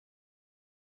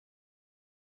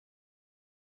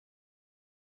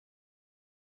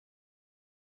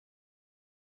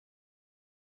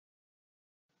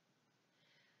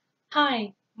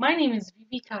Hi, my name is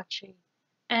Vivi Tachi,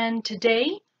 and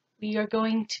today we are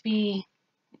going to be,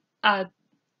 uh,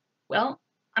 well,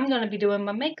 I'm going to be doing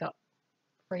my makeup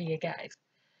for you guys.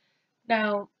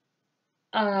 Now,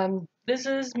 this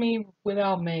is me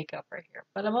without makeup right here,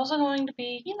 but I'm also going to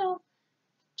be,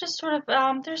 just sort of,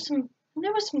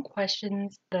 there were some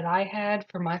questions that I had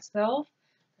for myself,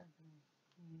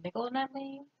 niggling at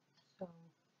me, so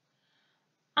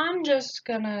I'm just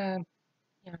gonna,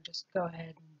 just go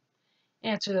ahead and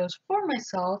answer those for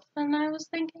myself, and I was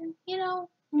thinking,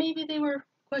 maybe they were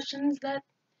questions that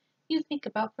you think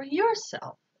about for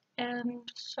yourself.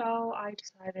 And so I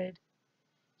decided,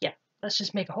 yeah, let's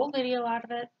just make a whole video out of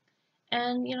it.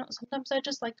 And sometimes I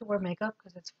just like to wear makeup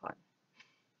because it's fun.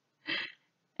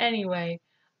 Anyway,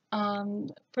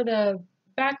 for the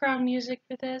background music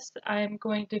for this, I'm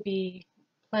going to be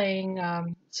playing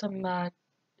some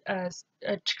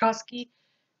Tchaikovsky.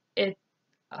 It,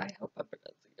 I hope I'm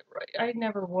pronouncing it right. I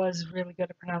never was really good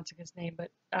at pronouncing his name, but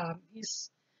he's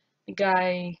the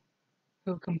guy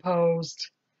who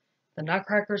composed the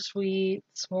Nutcracker Suite,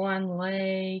 Swan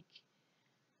Lake,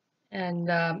 and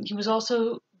he was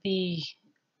also the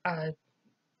uh,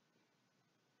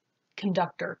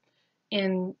 conductor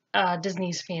in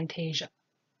Disney's Fantasia.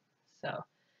 So,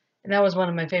 and that was one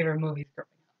of my favorite movies growing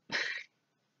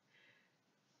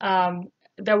up.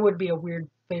 That would be a weird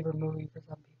favorite movie for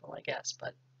some people, I guess,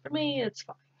 but for me, it's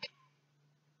fine.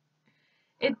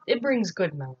 It brings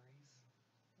good memories.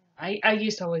 I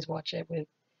used to always watch it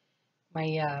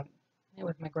my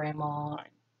grandma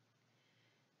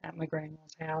at my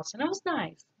grandma's house, and it was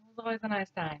nice. It was always a nice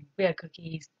time. We had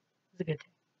cookies. It was a good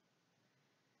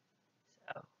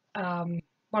time. So,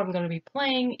 what I'm going to be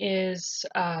playing is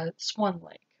Swan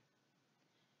Lake,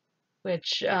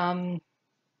 which,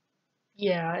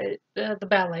 yeah, the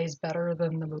ballet is better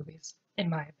than the movies,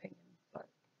 in my opinion, but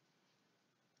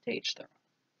to each their own.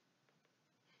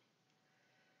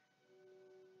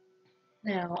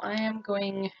 Now, I am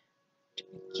going to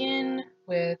begin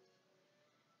with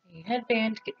a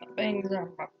headband to get my bangs out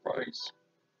of my face.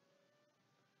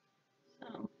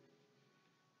 So,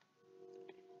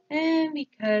 and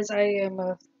because I am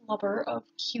a lover of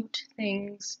cute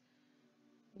things,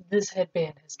 this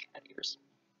headband has cat ears.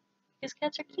 Because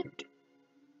cats are cute.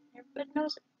 Everybody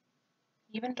knows it.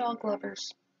 Even dog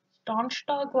lovers. Staunch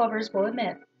dog lovers will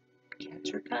admit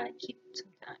cats are kind of cute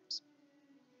sometimes.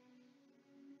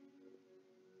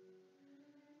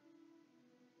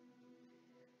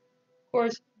 Of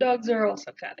course, dogs are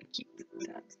also kind of cute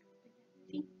sometimes.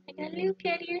 See, I got little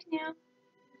cat ears now.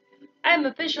 I'm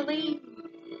officially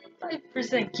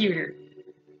 5% cuter.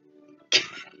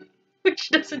 Which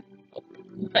doesn't help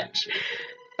much.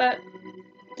 But,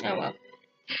 oh well.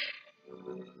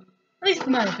 At least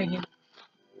in my opinion.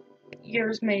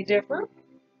 Yours may differ.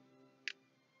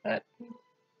 But,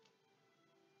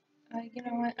 you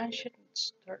know what? I shouldn't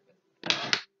start with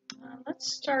that.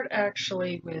 Let's start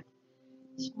actually with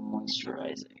some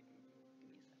moisturizing.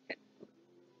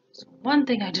 So one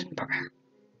thing I didn't prepare.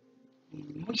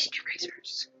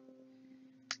 Moisturizers.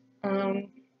 Um,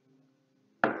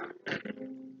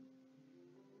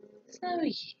 so yeah.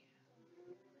 I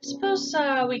suppose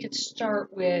we could start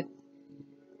with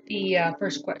the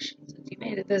first question, since you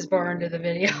made it this far into the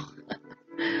video.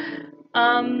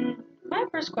 My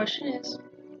first question is,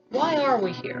 why are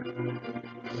we here?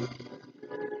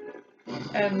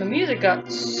 And the music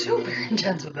got super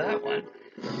intense with that one.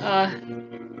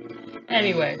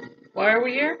 Anyway, why are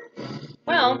we here?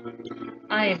 Well,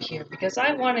 I am here because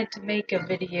I wanted to make a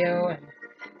video and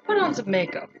put on some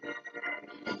makeup.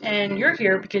 And you're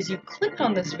here because you clicked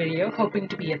on this video hoping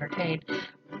to be entertained.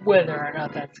 Whether or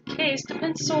not that's the case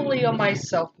depends solely on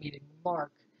myself meeting the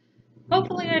mark.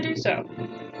 Hopefully I do so.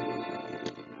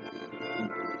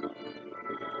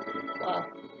 Well,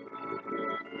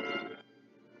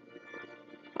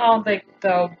 I don't think,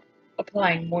 though,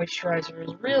 applying moisturizer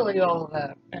is really all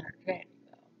that entertaining,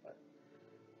 though. But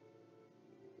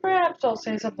perhaps I'll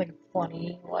say something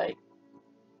funny, like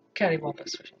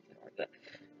cattywampus or something like that.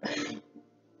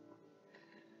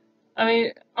 I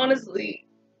mean, honestly,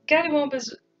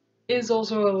 cattywampus is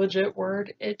also a legit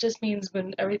word. It just means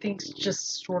when everything's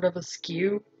just sort of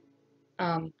askew.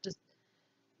 Just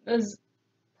is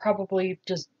probably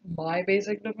just my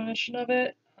basic definition of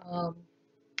it.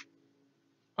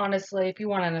 Honestly, if you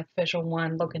want an official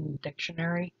one, look in the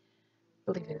dictionary.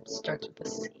 I believe it starts with a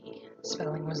C.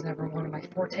 Spelling was never one of my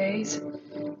fortes.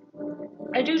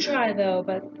 I do try though,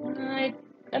 but I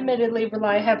admittedly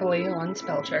rely heavily on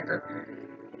spell checker.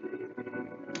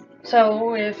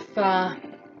 So if I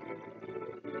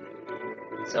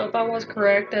was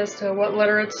correct as to what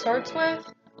letter it starts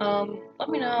with, let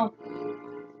me know.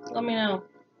 Let me know,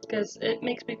 because it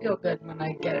makes me feel good when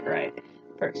I get it right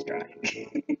first try.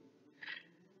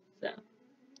 So,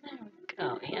 there we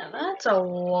go. Yeah, that's a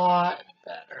lot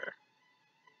better.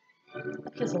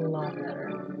 That feels a lot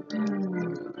better.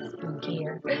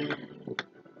 Gear.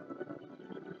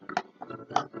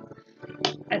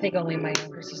 I think only my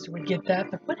younger sister would get that,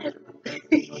 but whatever.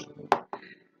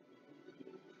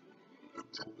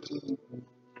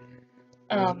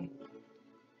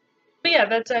 But yeah,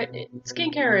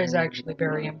 skincare is actually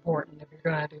very important if you're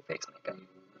gonna do face makeup.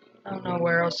 I don't know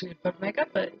where else you would put makeup,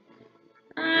 but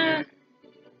I'm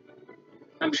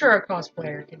sure a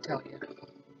cosplayer can tell you.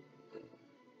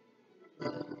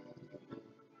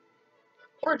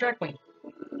 Or a drag queen.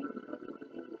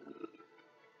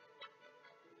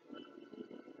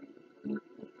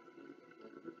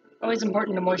 Always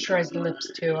important to moisturize the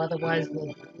lips too, otherwise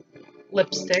the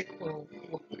lipstick will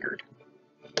look weird.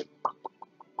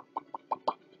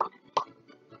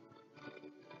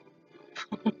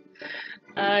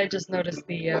 I just noticed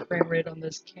the frame rate on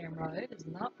this camera. It is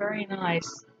not very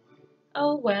nice.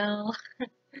 Oh well.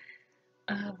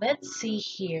 Let's see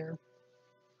here.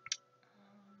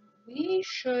 We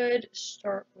should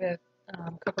start with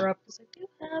cover up because I do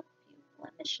have a few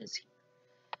blemishes here.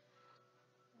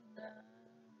 And,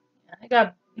 yeah, I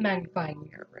got magnifying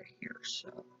mirror right here, so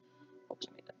helps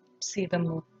me to see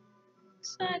them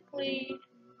exactly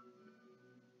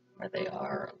where they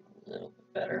are a little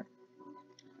bit better.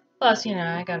 Plus, you know,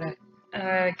 I gotta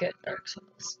get dark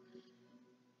circles.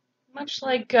 Much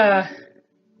like the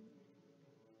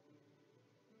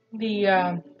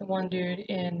one dude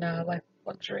in Life of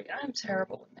Luxury. I'm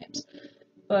terrible with names,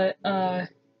 but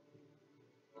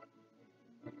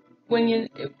when you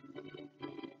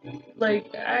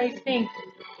like, I think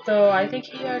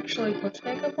he actually puts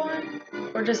makeup on,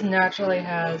 or just naturally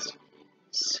has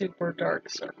super dark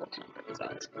circles under his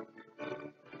eyes.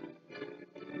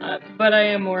 But I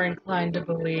am more inclined to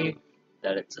believe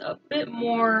that it's a bit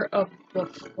more of the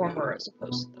former as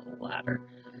opposed to the latter.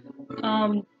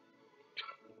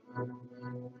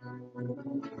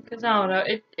 Because I don't know,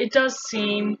 it does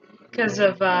seem, because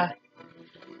of,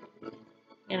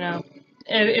 you know,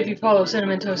 if you follow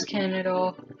Cinnamon Toast Ken at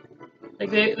all, like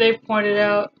they've pointed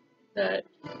out that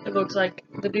it looks like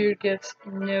the dude gets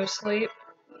no sleep.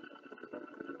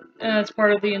 And that's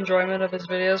part of the enjoyment of his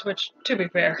videos, which, to be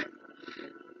fair,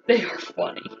 they are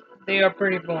funny. They are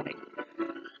pretty funny.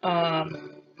 I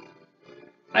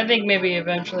think maybe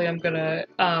eventually I'm gonna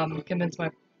convince my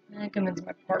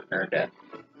partner to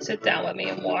sit down with me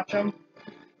and watch them,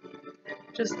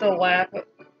 just to laugh.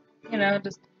 You know,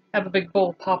 just have a big bowl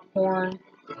of popcorn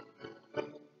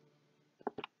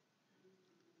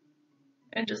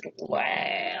and just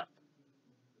laugh.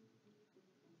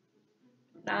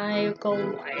 Maniacal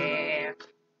laugh.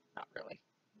 Not really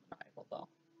maniacal though.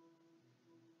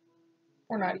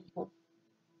 We're not evil.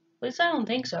 At least I don't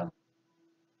think so.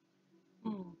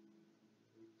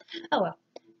 Oh well,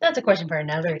 that's a question for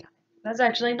another time. That's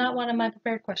actually not one of my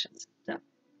prepared questions, so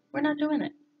we're not doing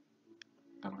it.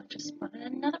 I'll just put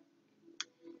another.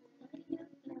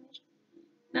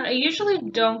 Now, I usually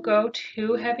don't go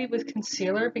too heavy with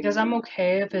concealer because I'm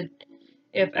okay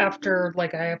if after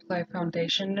like I apply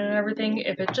foundation and everything,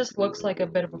 if it just looks like a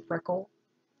bit of a freckle,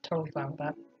 totally fine with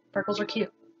that. Freckles are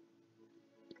cute.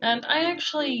 And I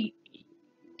actually,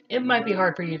 it might be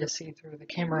hard for you to see through the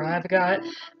camera I've got,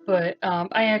 but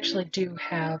I actually do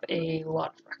have a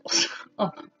lot of freckles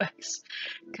on my face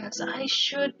because I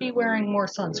should be wearing more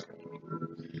sunscreen.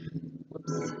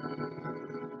 Whoops.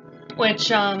 Which,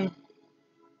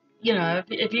 you know,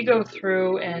 if you go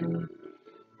through and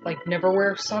like never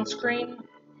wear sunscreen,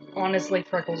 honestly,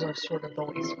 freckles are sort of the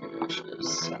least of your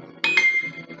issues. So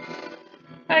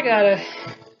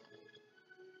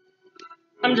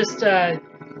I'm just,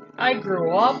 I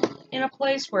grew up in a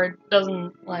place where it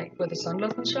doesn't, like, where the sun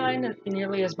doesn't shine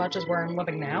nearly as much as where I'm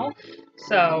living now.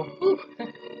 So,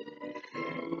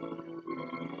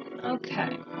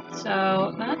 okay,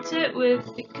 so that's it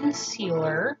with the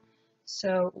concealer.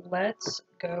 So let's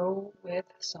go with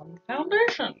some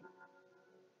foundation.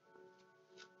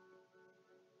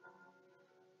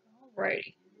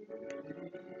 Alrighty.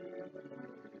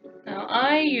 Now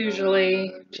I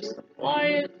usually just apply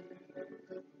it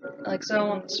like so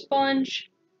on the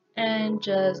sponge and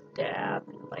just dab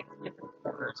in like different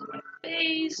corners of my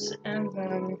face, and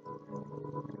then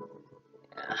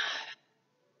yeah.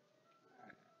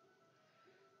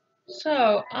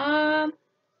 So let's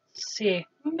see,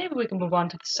 maybe we can move on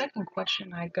to the second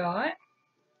question I got.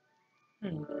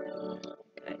 Okay,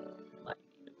 might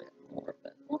need a bit more of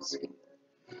it. We'll see.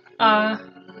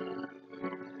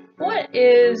 What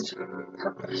is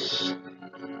purpose?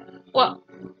 Well,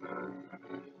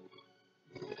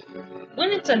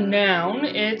 it's a noun,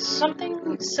 it's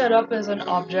something set up as an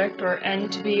object or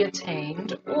end to be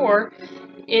attained, or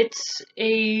it's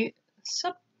a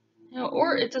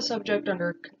or it's a subject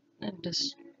under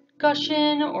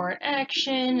discussion or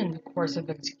action in the course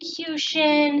of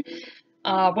execution.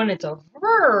 When it's a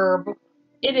verb,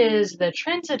 it is the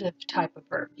transitive type of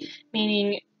verb,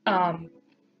 meaning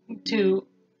to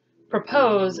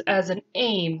propose as an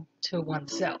aim to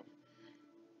oneself,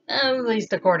 at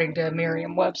least according to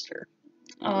Merriam-Webster.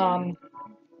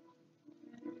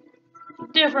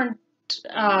 Different,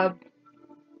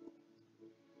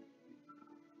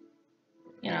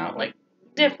 like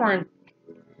different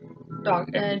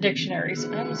dictionaries,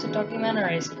 I almost said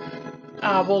documentaries,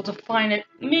 will define it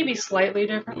maybe slightly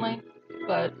differently,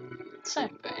 but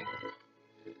same thing.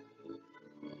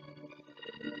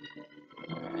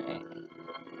 Alright.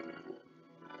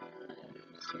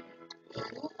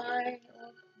 Do I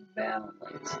look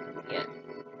balanced yet?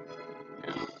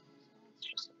 No. Let's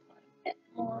just apply a bit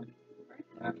more right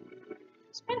there.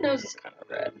 My nose is kind of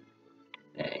red.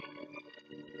 Okay.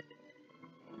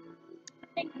 I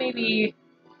think maybe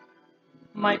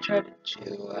I might try to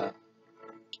do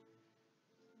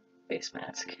face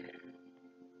mask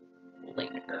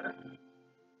later.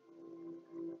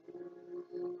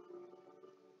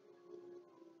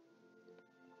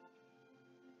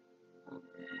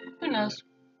 Who knows?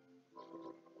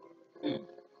 Maybe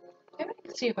I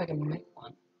can see if I can make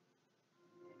one.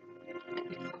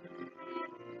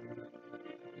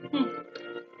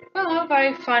 Well, if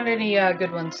I find any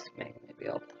good ones to make, maybe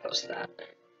I'll post that.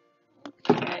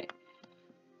 Okay.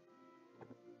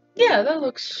 Yeah, that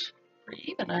looks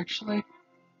pretty even, actually.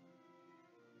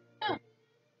 Yeah.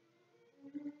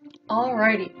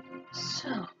 Alrighty.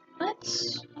 So,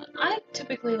 I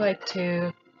typically like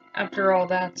to, after all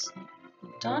that's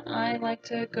done, I like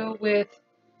to go with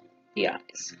the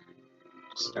eyes.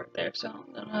 Just start there, so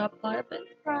I'm gonna apply a bit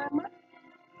of primer.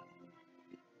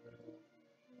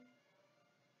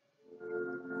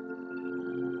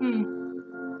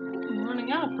 I'm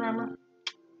running out of primer.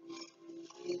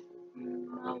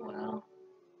 Oh well.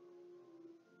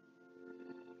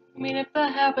 I mean, if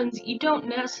that happens, you don't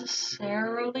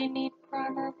necessarily need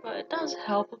primer, but it does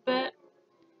help a bit.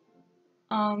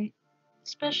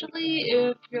 Especially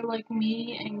if you're like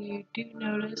me and you do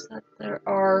notice that there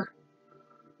are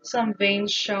some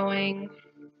veins showing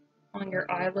on your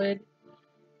eyelid.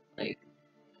 Like,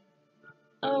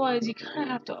 otherwise you kind of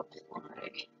have to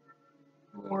apply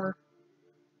more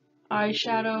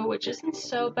eyeshadow, which isn't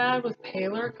so bad with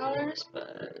paler colors,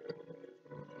 but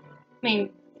I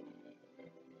mean,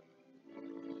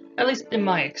 at least in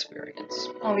my experience.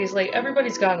 Obviously,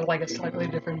 everybody's got like a slightly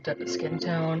different type of skin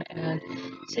tone and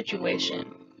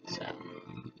situation, so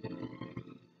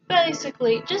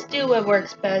basically, just do what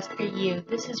works best for you.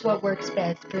 This is what works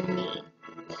best for me.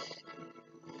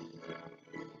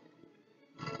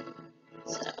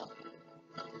 So,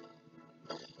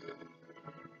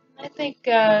 I think,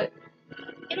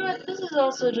 you know what, this is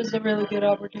also just a really good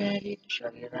opportunity to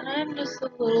show you that I'm just a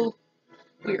little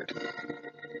weird.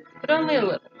 But only a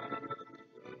little.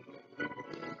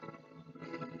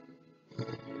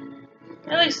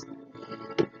 At least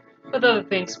with other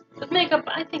things. With makeup,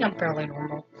 I think I'm fairly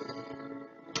normal.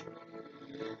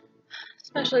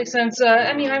 Especially since,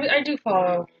 I mean, I did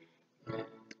follow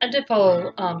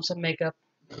some makeup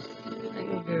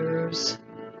gurus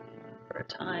for a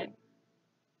time.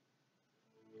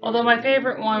 Although my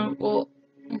favorite one will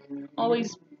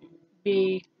always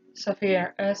be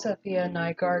Sophia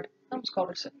Nygaard. I almost called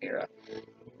her Saphira.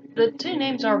 The two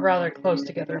names are rather close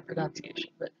together in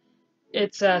pronunciation, but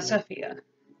it's Sophia.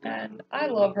 And I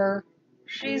love her.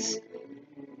 She's,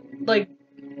 like,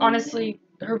 honestly,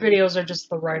 her videos are just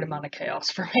the right amount of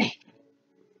chaos for me.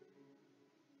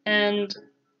 And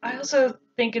I also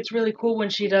think it's really cool when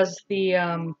she does the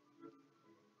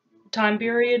time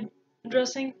period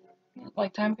dressing,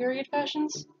 like time period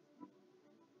fashions.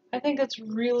 I think that's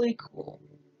really cool.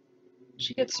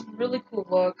 She gets some really cool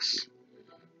looks.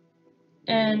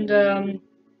 And of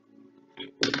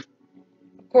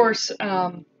course,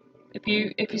 if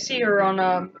you see her on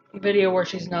a video where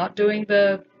she's not doing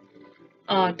the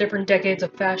different decades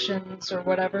of fashions or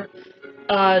whatever,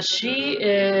 she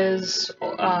is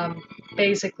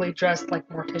basically dressed like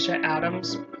Morticia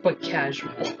Adams, but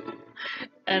casual.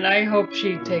 And I hope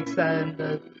she takes that in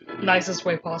the nicest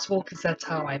way possible, because that's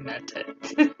how I meant it.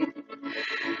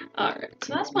 Alright,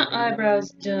 so that's my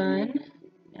eyebrows done.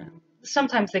 Yeah.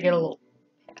 Sometimes they get a little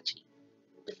patchy.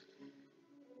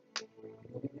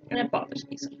 And it bothers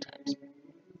me sometimes.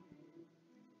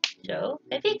 So,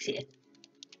 I fix it.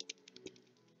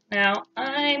 Now,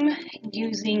 I'm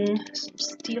using some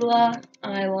Stila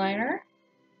eyeliner.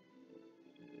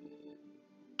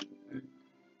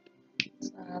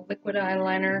 liquid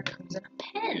eyeliner comes in a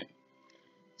pen.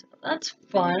 So that's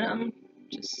fun. I'm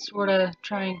just sort of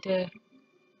trying to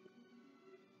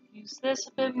use this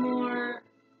a bit more.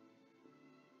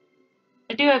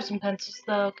 I do have some pencils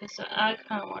though, because I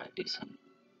kind of want to do some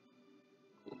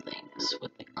cool things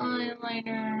with the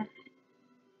eyeliner.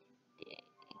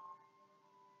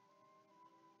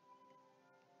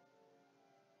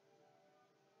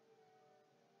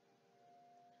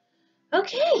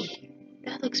 Okay,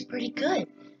 that looks pretty good.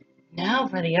 Now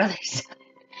for the other side.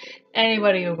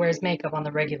 Anybody who wears makeup on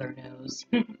the regular knows.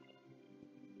 Okay.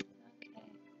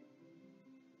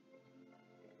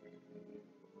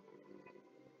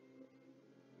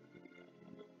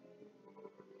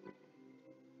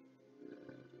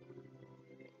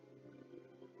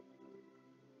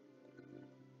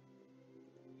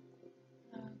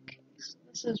 Okay, so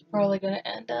this is probably going to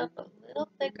end up a little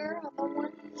thicker on the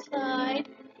one side.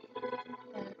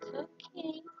 That's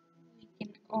okay. We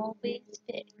can always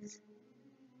fix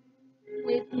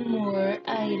with more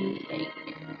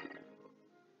eyeliner.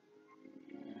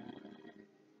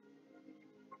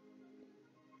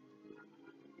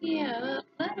 Yeah,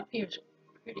 that appears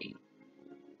pretty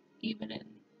even in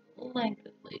length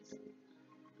at least.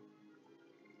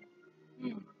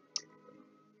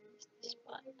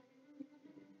 Spot.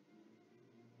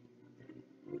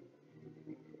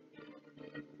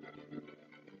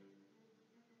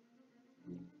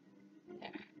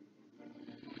 There.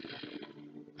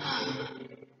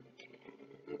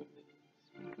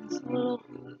 It's a little.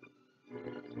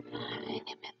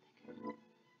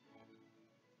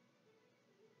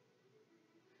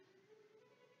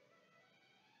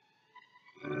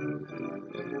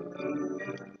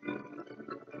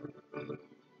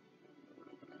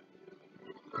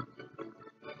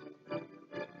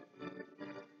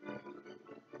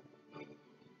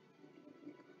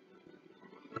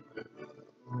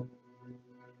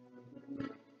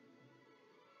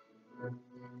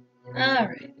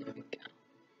 Alright, there we go.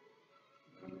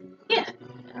 Yeah,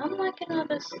 I'm liking how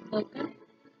this is looking.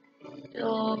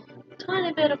 Still a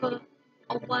tiny bit of a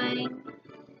wang,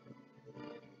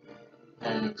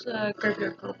 as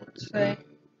Graveyard Girl would say.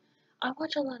 I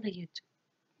watch a lot of YouTube.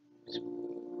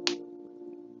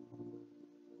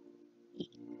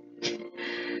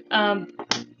 Um,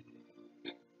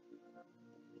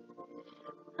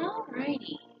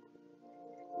 alrighty.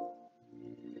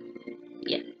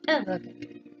 Yeah, that's looking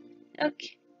good.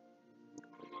 Okay.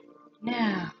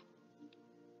 Now,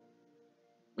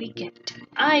 we get to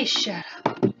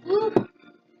eyeshadow. Woo!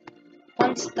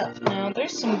 Fun stuff. Now,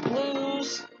 there's some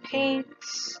blues,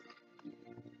 pinks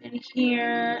in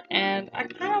here, and I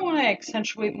kind of want to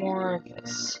accentuate more of the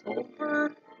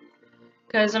silver.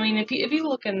 Because, I mean, if you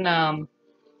look in,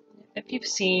 if you've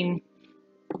seen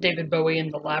David Bowie in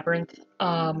the Labyrinth,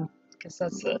 because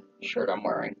that's the shirt I'm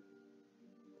wearing.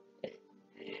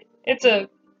 It's a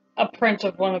print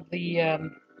of one of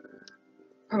the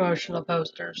promotional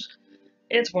posters.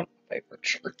 It's one of my favorite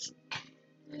shirts.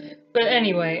 But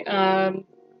anyway,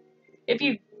 if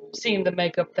you've seen the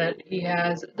makeup that he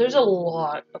has, there's a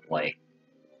lot of like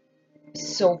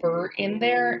silver in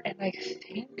there, and I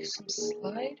think some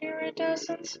slight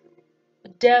iridescence.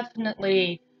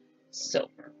 Definitely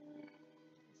silver.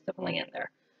 It's definitely in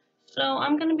there. So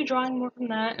I'm going to be drawing more from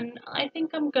that, and I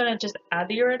think I'm going to just add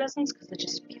the iridescence because it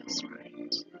just feels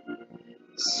right.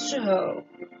 So,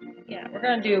 yeah, we're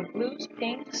going to do blues,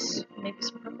 pinks, maybe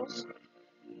some purples.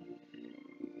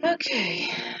 Okay,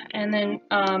 and then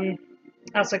I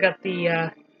also got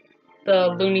the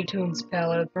Looney Tunes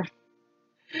palette from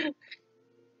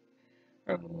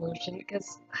Revolution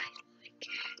because I like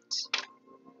it.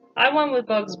 I went with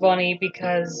Bugs Bunny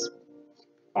because,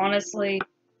 honestly,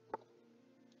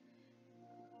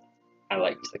 I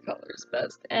liked the colors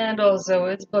best. And also,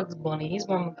 it's Bugs Bunny. He's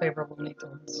one of my favorite Looney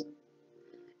Tunes.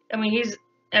 I mean, he's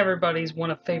everybody's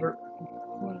one of favorite.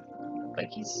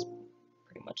 Like, he's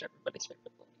pretty much everybody's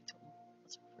favorite Looney Tune.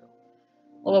 That's for real.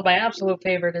 Although my absolute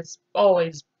favorite is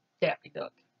always Daffy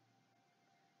Duck.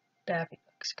 Daffy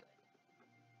Duck's good.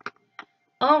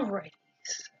 Alrighty,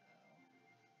 so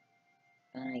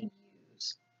I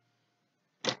use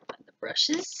the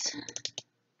brushes.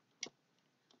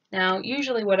 Now,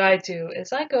 usually what I do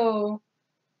is I go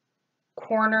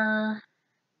corner,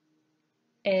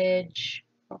 edge,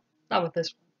 well, not with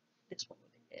this one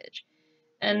with the edge.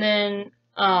 And then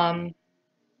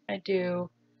I do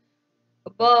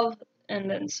above and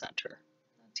then center.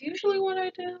 That's usually what I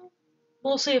do.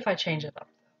 We'll see if I change it up.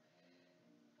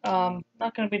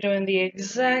 Not going to be doing the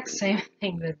exact same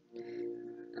thing that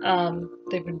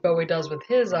David Bowie does with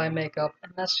his eye makeup,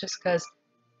 and that's just because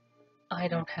I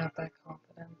don't have that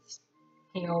confidence.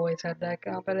 He always had that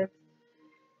confidence.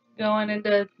 going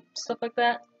into stuff like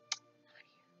that.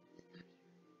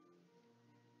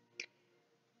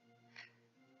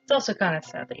 It's also kind of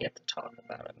sad that you have to talk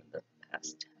about them in the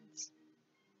past tense.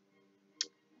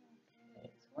 Okay,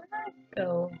 so we're gonna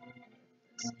go with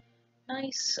this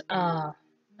nice matte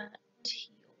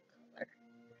teal color.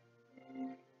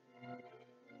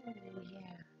 Oh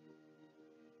yeah.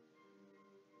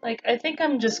 Like, I think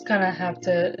I'm just gonna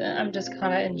I'm just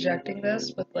kind of injecting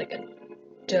this with like a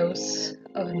dose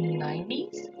of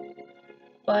 90s.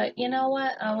 But you know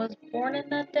what? I was born in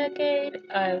that decade.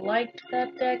 I liked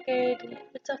that decade.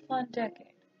 It's a fun decade.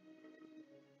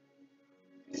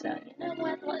 So, you know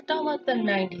what? Don't let the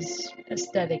 90s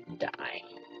aesthetic die.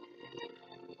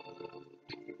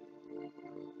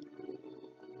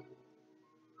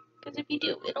 Because if you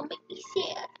do, it'll make me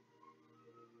sad.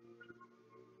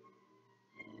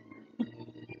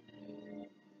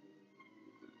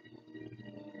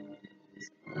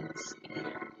 Let's see.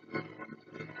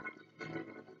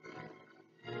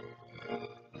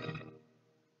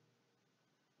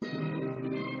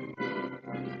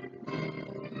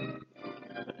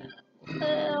 A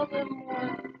little bit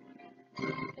more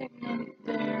pigment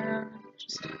there.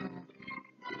 Just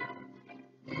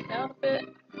out a bit.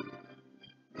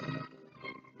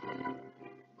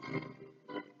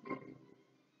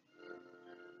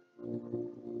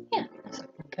 Yeah, that's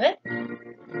looking good.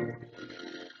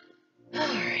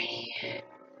 Alright.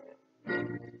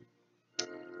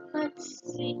 Let's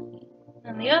see.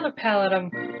 And the other palette I'm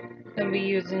going to be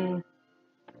using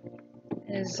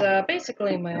is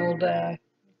basically my old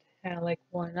metallic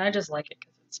one. I just like it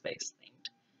because it's space themed.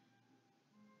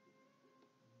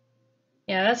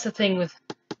 Yeah, that's the thing with...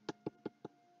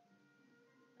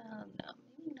 Oh no,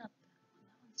 maybe not that one.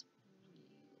 That one's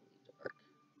really dark.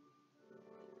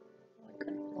 Oh, I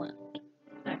couldn't blend,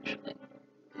 actually.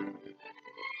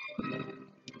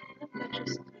 I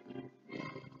just...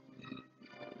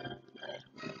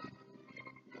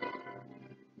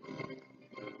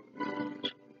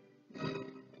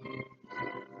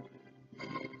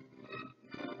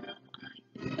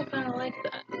 I kind of like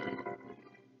that.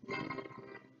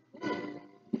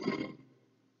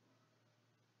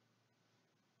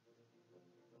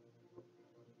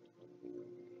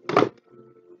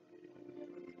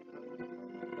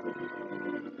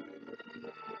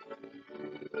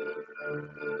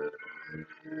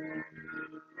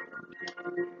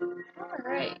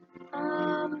 Alright,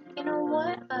 you know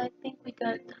what? I think we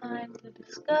got time to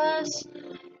discuss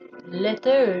the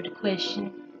third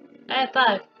question. I have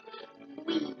 5.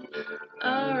 Whee!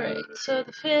 Alright, so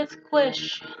the 5th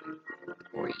question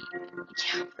for you.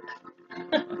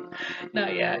 Yeah,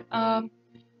 not yet. The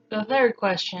 3rd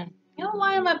question. You know,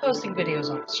 why am I posting videos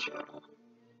on this channel?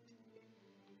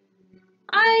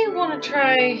 I want to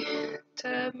try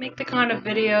to make the kind of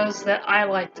videos that I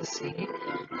like to see,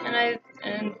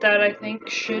 and that I think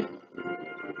should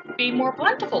be more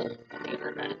plentiful on the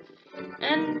internet.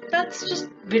 And that's just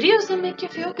videos that make you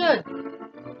feel good.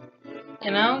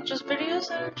 You know, just videos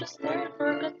that are just there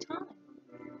for a good time.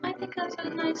 I think that's a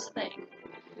nice thing.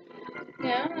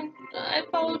 Yeah, and I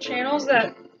follow channels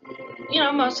that, you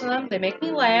know, most of them, they make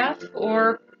me laugh,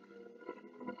 or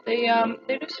they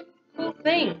do some cool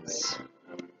things.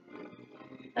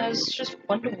 It's just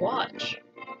fun to watch.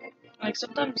 Like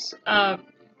sometimes, I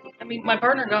mean, my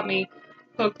partner got me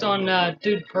hooked on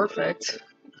Dude Perfect,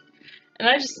 and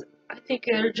I think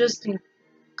they're just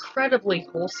incredibly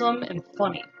wholesome and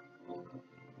funny.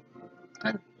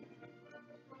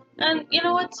 And you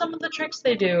know what? Some of the tricks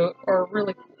they do are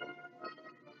really cool.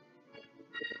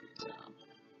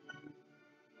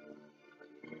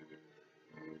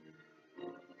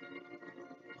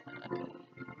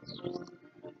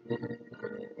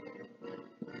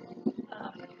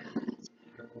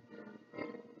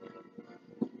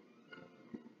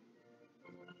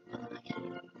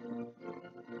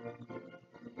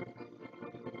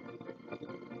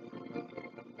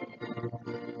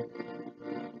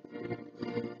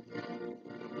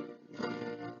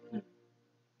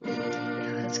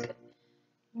 Yeah, that's good.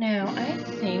 Now, I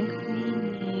think we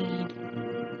need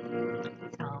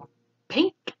some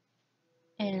pink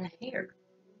and hair.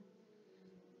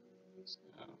 So,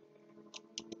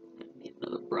 get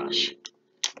another brush.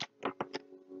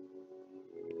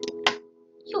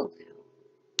 Yo.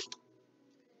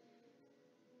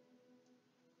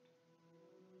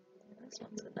 This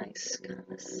one's a nice kind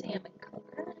of salmon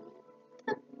color.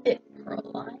 A bit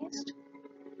pearlized,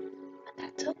 but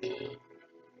that's okay.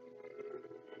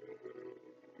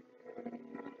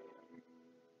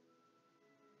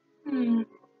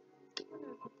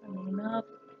 Enough.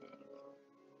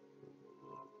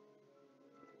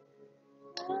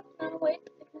 Oh, no, wait,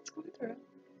 the pigment's coming through.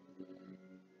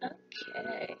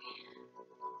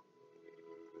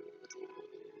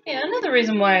 the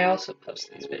reason why I also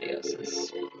post these videos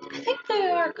is I think they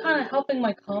are kind of helping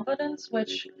my confidence,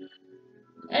 which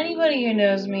anybody who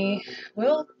knows me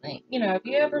will, you know, if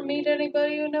you ever meet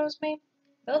anybody who knows me,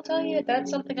 they'll tell you that's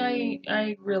something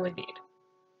I really need.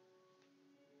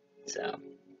 So,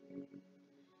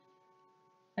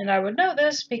 and I would know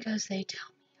this because they tell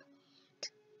me a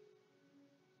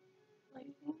lot. Like,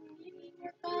 you need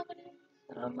more confidence.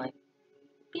 And I'm like,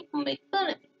 people make fun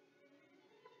of me.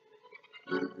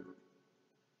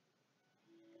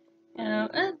 You know,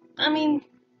 and I mean,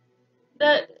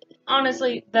 that,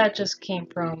 honestly, that just came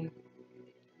from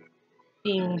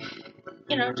being,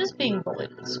 you know, just being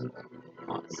bullied in school,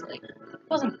 honestly. It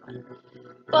wasn't fun.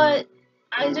 But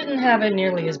I didn't have it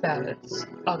nearly as bad as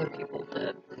other people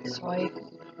did. So I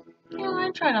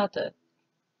try not to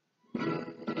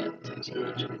get too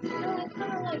much. I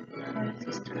kind of like how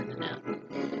this is turning out.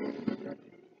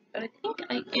 But I think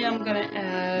I am going to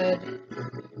add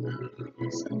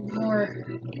some more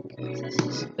ink. This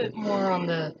is a bit more on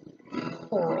the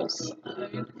coral side.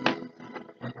 Yeah,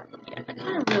 I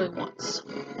kind of really want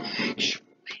some actual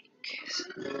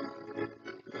ink.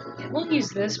 Okay, we'll use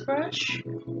this brush.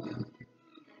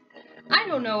 I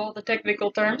don't know all the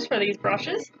technical terms for these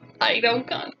brushes. I kind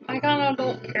of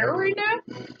don't care right now.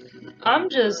 I'm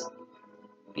just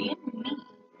being me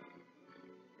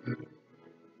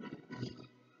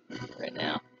right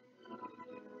now.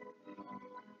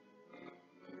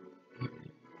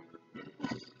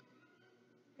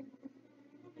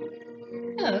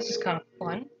 Yeah, this is kind of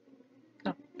fun.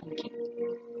 Kind of funky.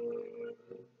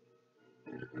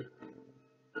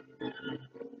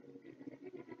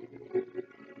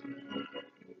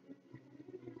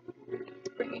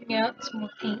 Bringing out some more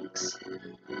pinks.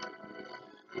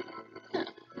 Yeah.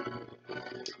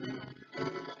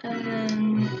 And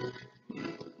then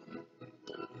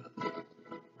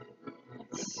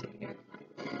let's see here.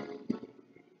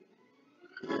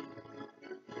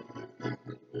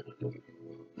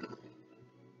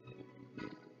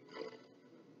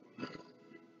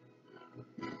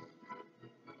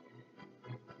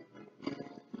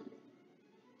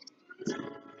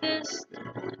 This,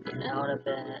 get out of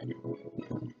it.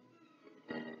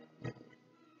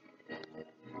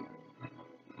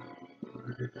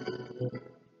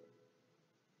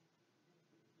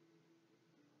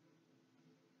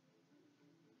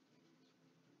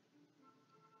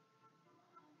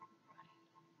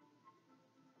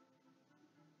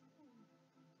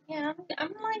 Yeah,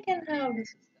 I'm liking how this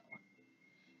is going.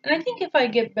 And I think if I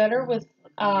get better with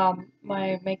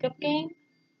my makeup game,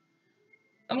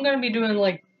 I'm gonna be doing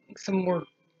like some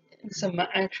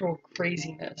actual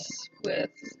craziness with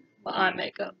my eye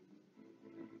makeup.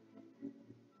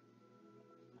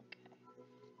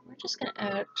 We're just gonna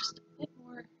add just a bit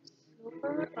more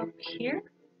silver up here,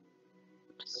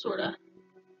 just sort of.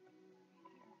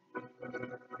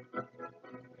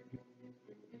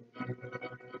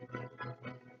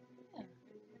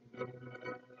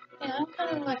 Yeah, I'm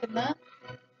kind of liking that.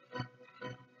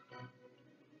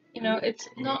 You know, it's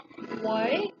not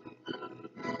quite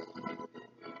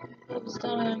what was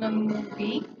done in a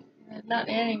movie, not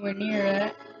anywhere near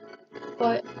that,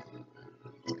 but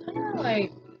it's kind of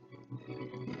like,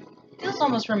 feels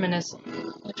almost reminiscent,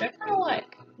 which I kind of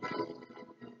like.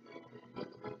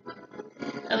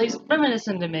 At least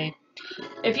reminiscent to me.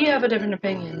 If you have a different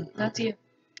opinion, that's you.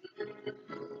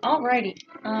 Alrighty.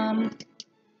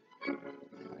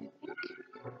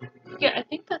 I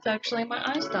think that's actually my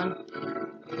eyes done.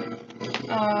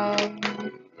 I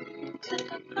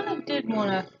kind of did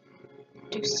want to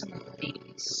do some of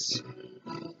these.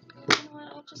 You know what,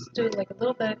 I'll just do like a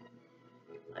little bit,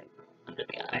 like, under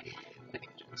the eye. I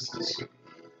can just...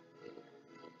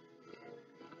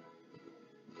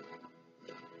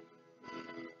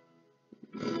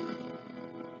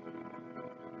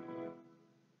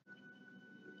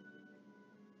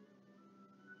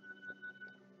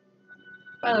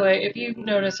 By the way, if you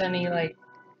notice any, like,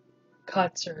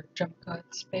 cuts or jump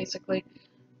cuts, basically,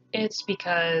 it's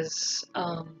because,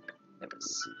 there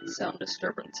was sound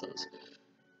disturbances.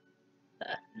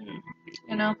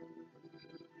 You know?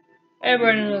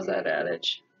 Everybody knows that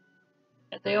adage.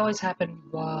 They always happen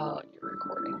while you're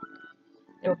recording.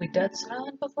 There will be dead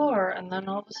silent before, and then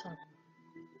all of a sudden.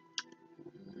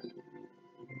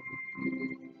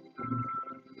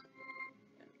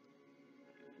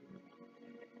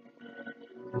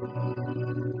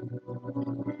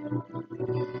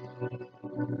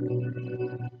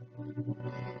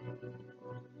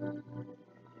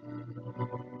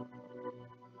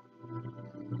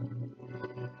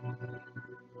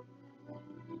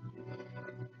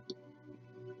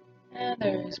 And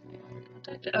there's my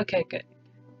contact. Okay, good.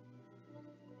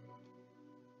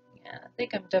 Yeah,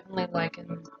 think I'm definitely liking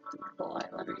the purple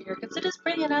eyeliner here because it is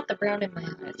bringing out the brown in my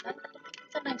eyes.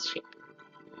 It's a nice shape.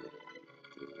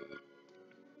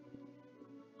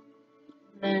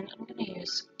 And then I'm going to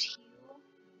use teal.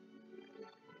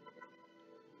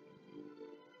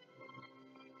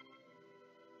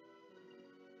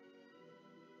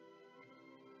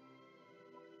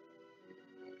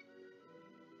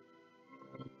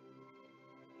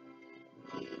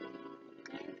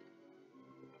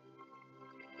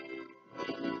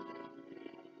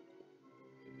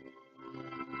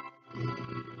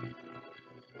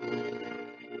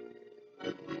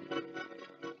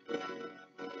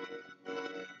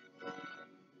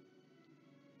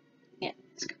 Yeah,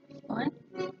 it's going to be fun.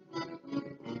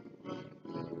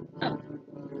 Oh.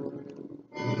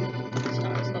 It's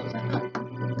not as low as I thought.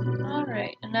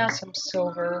 Alright, and now some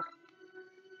silver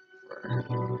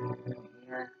for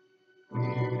here.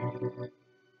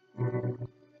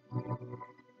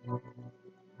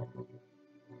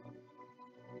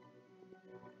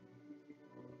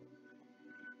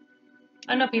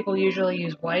 I know people usually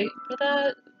use white for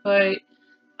that, but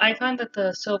I find that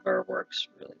the silver works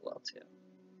really well too.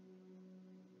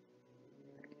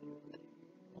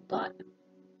 Hold on.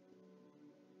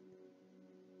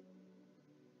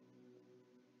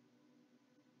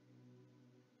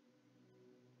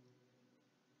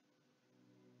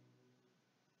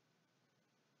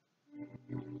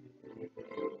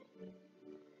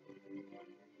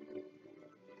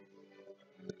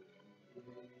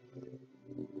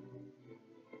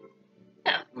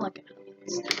 Yeah, I'm looking at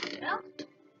it. Snap it out.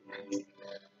 Nice.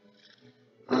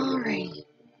 Alright.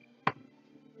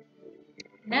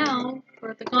 Now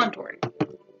for the contouring.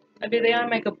 I do the eye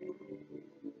makeup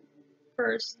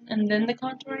first and then the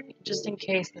contouring, just in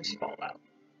case there's fallout.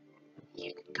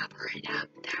 You can cover it up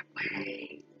that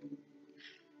way.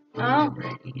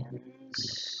 Alrighty.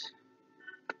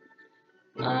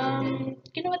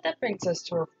 You know what? That brings us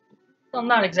to well,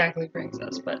 not exactly brings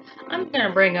us, but I'm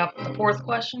gonna bring up the fourth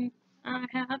question I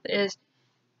have is,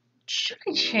 should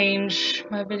I change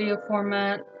my video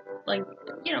format? Like,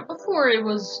 before it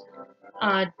was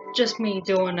just me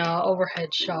doing an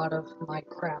overhead shot of my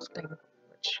crafting,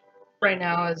 which right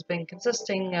now has been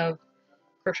consisting of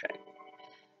crochet.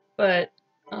 But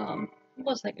I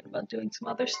was thinking about doing some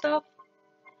other stuff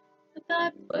with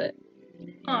that, but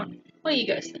what do you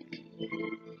guys think?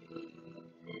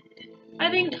 I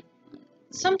think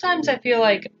sometimes I feel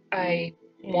like I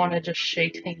want to just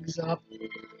shake things up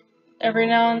every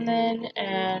now and then,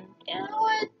 and you know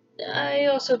what? I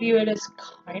also view it as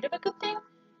kind of a good thing.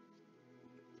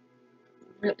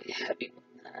 Really heavy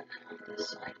with that on this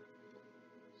side.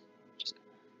 Just gonna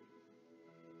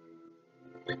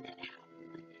let that out.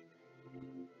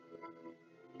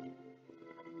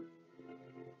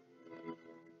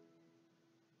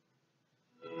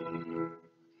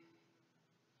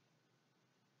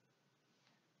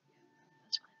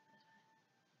 That's fine.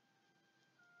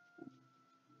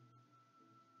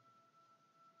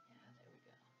 Yeah, there we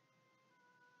go.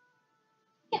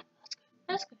 Yeah,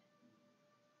 that's good. That's good.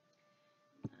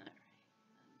 Alright.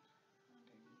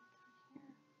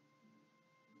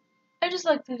 I just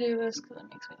like to do this because it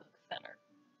makes me look thinner.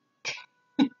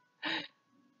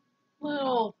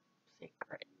 Little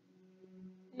secret.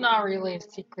 Not really a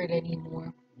secret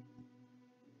anymore.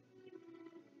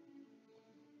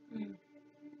 Mm.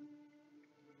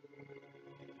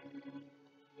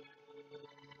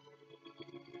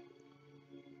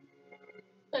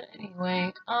 But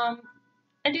anyway,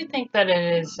 I do think that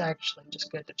it is actually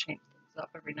just good to change things up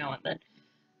every now and then.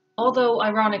 Although,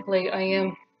 ironically, I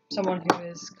am someone who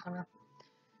is kind of a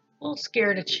little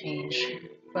scared to change.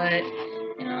 But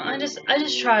I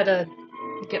just try to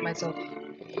get myself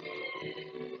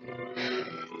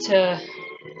to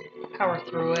power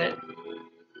through it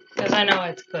because I know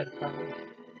it's good for me.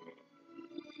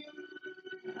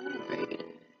 Alright.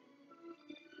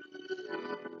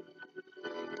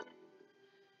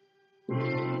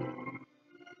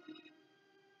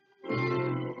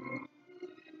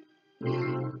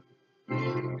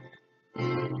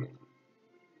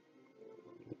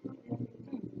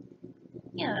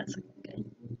 Yeah, that's good.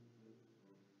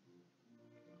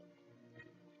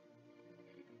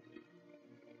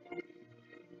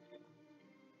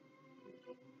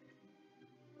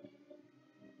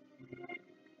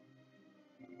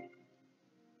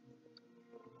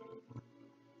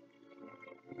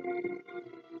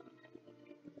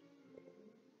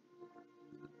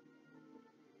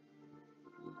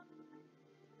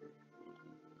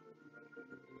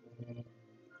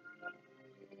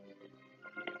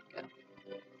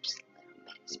 Just a little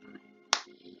bit is fine.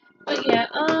 But yeah,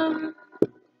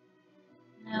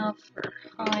 now for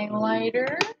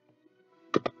highlighter.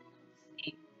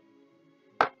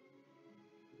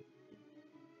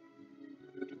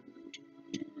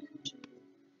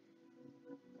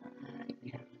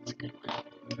 good one.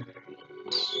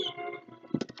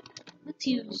 Let's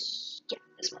use, yeah,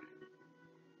 this one.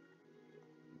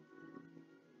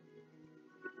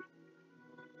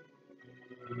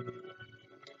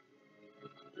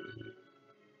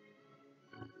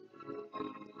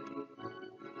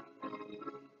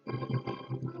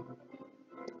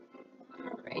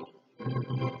 Alrighty.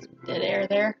 Some dead air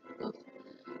there.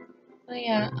 But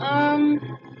yeah,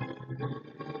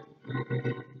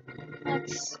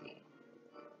 let's see.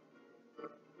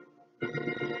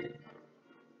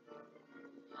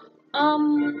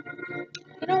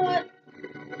 You know what?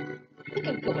 I think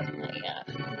I'll go with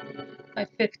my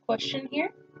fifth question here.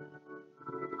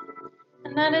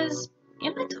 And that is,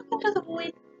 am I talking to the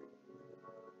void?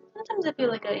 Sometimes I feel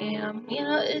like I am. You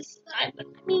know, I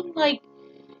mean, like,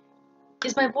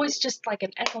 is my voice just like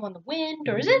an echo on the wind,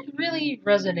 or is it really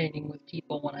resonating with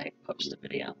people when I post a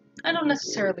video? I don't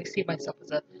necessarily see myself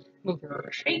as a mover or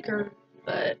a shaker,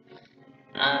 but,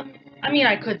 I mean,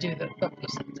 I could do the vocal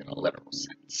sense in a literal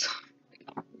sense. Like,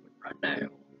 I'm moving right now. No,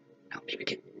 I'm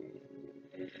shaking.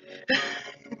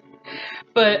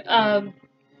 But,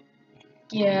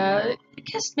 yeah, I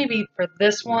guess maybe for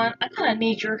this one, I kind of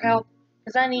need your help,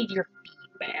 because I need your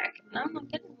feedback. And I'm not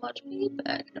getting much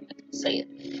feedback, I'm not going to say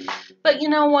it. But you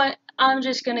know what? I'm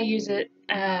just going to use it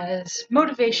as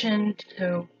motivation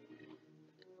to,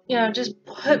 you know, just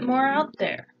put more out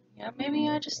there. Yeah, maybe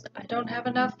I don't have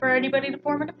enough for anybody to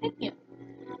form an opinion.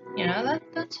 You know,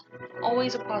 that's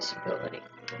always a possibility.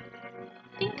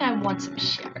 I think I want some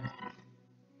sugar.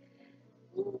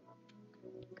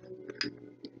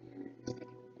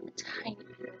 Tiny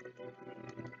bit.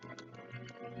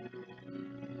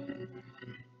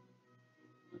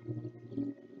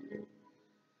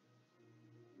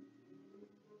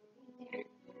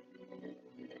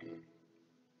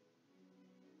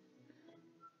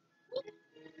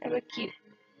 How cute.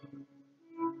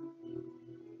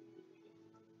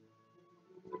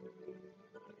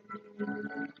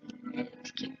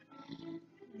 It's cute.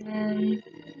 And then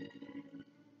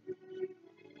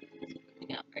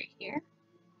coming out right here.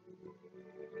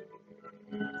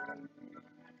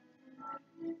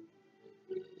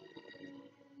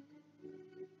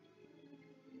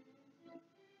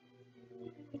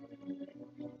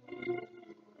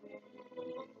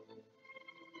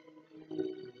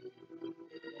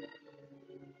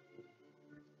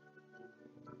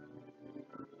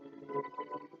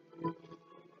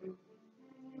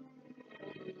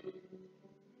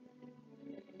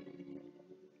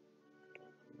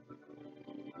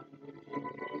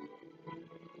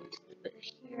 Put it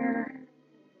here.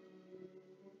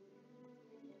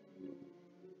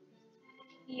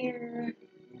 Here.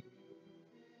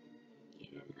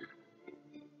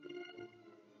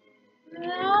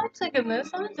 Yeah, I'm taking this.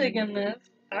 I'm taking this.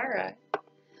 Alright.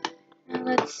 Now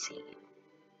let's see.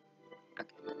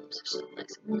 Okay, my lips are still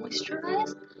nice and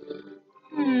moisturized.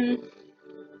 I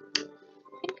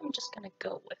think I'm just gonna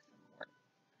go with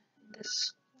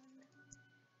this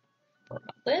for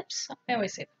my lips. I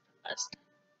always say that for last.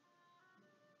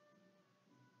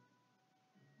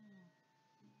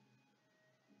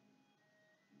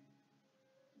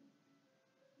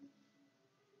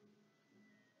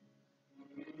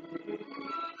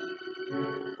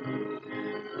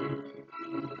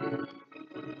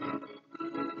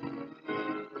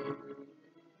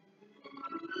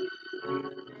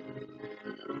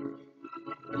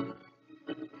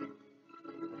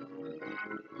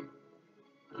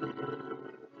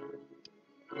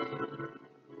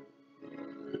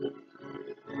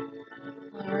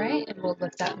 Alright, and we'll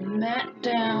let that mat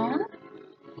down.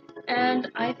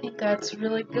 And I think that's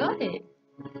really good.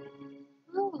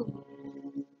 Ooh.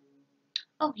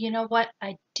 Oh, you know what?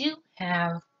 I do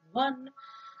have one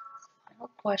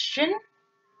final question.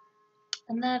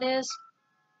 And that is,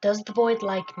 does the void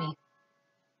like me?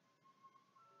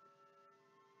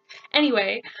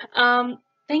 Anyway,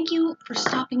 thank you for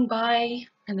stopping by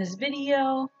in this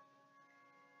video.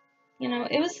 You know,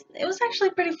 it was actually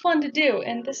pretty fun to do,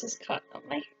 and this is cut on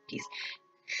my hairpiece.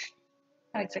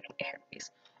 Not exactly a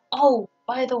hairpiece. Oh,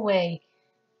 by the way,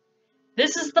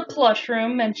 this is the plush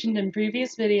room mentioned in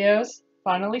previous videos.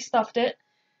 Finally stuffed it,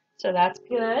 so that's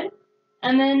good.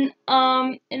 And then,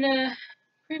 in a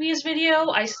previous video,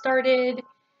 I started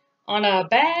on a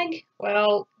bag.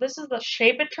 Well, this is the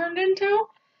shape it turned into.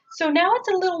 So now it's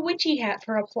a little witchy hat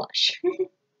for a plush.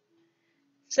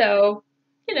 So,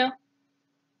 you know,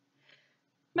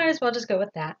 might as well just go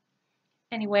with that.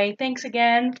 Anyway, thanks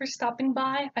again for stopping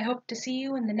by. I hope to see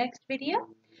you in the next video.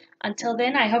 Until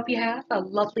then, I hope you have a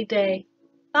lovely day.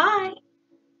 Bye!